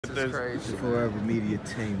there's crazy. Foureva Media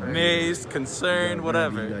team. amazed, concerned,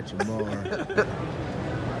 whatever. You got Jamar.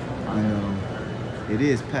 You know, it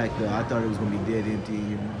is packed though. I thought it was gonna be dead empty in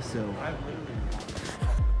here myself.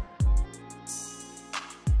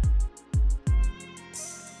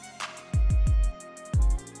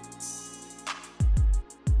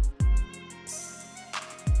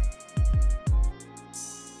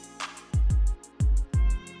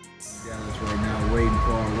 Dallas right now waiting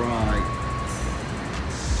for our ride.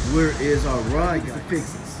 Where is our ride? Get the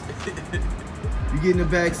fixes. You get in the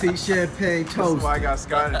back seat, champagne toast. That's why I got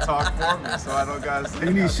Scott to talk for me, so I don't gotta say.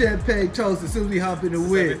 You need champagne toast as soon as we hop in the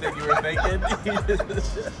whip. Everything you were thinking.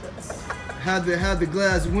 Have the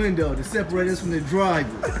glass window to separate us from the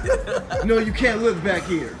driver. No, you can't look back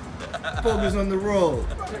here. Focus on the road.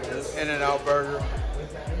 In-N-Out burger.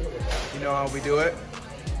 You know how we do it.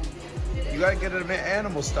 You gotta get it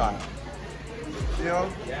animal style. You know?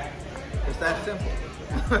 It's that simple.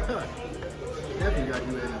 Definitely gotta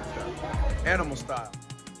do it animal style. Animal style.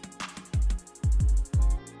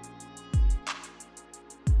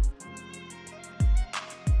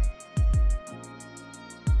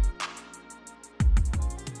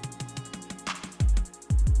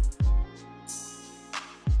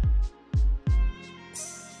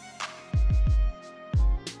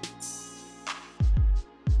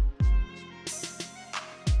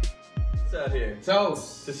 Out here.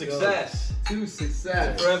 Toast To success. To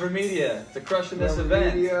success. To Foureva Media. To crushing this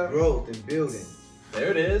event. Media. Growth and building. There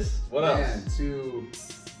it is. What And else? to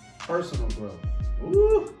personal growth.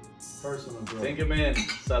 Woo! Personal growth. Think him in.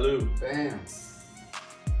 Salud. Bam.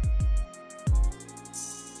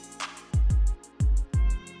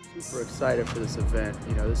 Super excited for this event.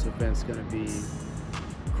 You know, this event's gonna be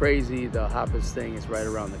crazy. The hoppest thing is right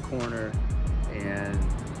around the corner, and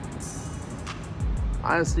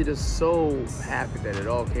honestly just so happy that it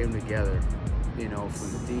all came together, you know,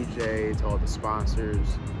 from the DJ to all the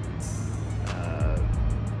sponsors,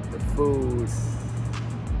 the food,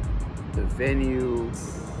 the venue,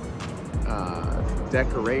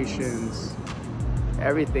 decorations,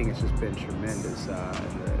 everything has just been tremendous,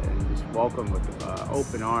 and just welcome with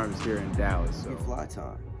open arms here in Dallas. So. Fly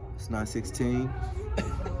time. It's 9:16.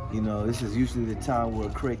 You know, this is usually the time where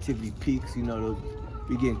creativity peaks. You know,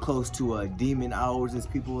 we're getting close to demon hours, as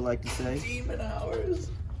people would like to say. Demon hours.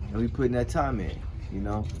 And we putting that time in, you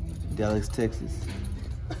know. Dallas, Texas.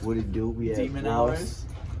 What it do? We have Demon Ross. hours.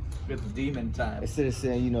 With the demon time. Instead of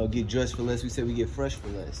saying, you know, get dressed for less, we say we get fresh for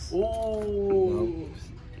less. Ooh. You know?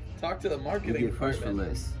 Talk to the We marketing get fresh for department.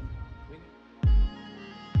 less.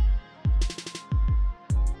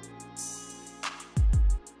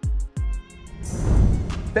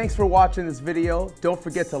 Thanks for watching this video. Don't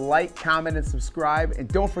forget to like, comment, and subscribe. And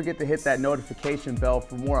don't forget to hit that notification bell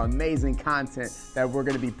for more amazing content that we're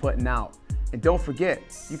gonna be putting out. And don't forget,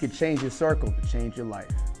 you can change your circle to change your life.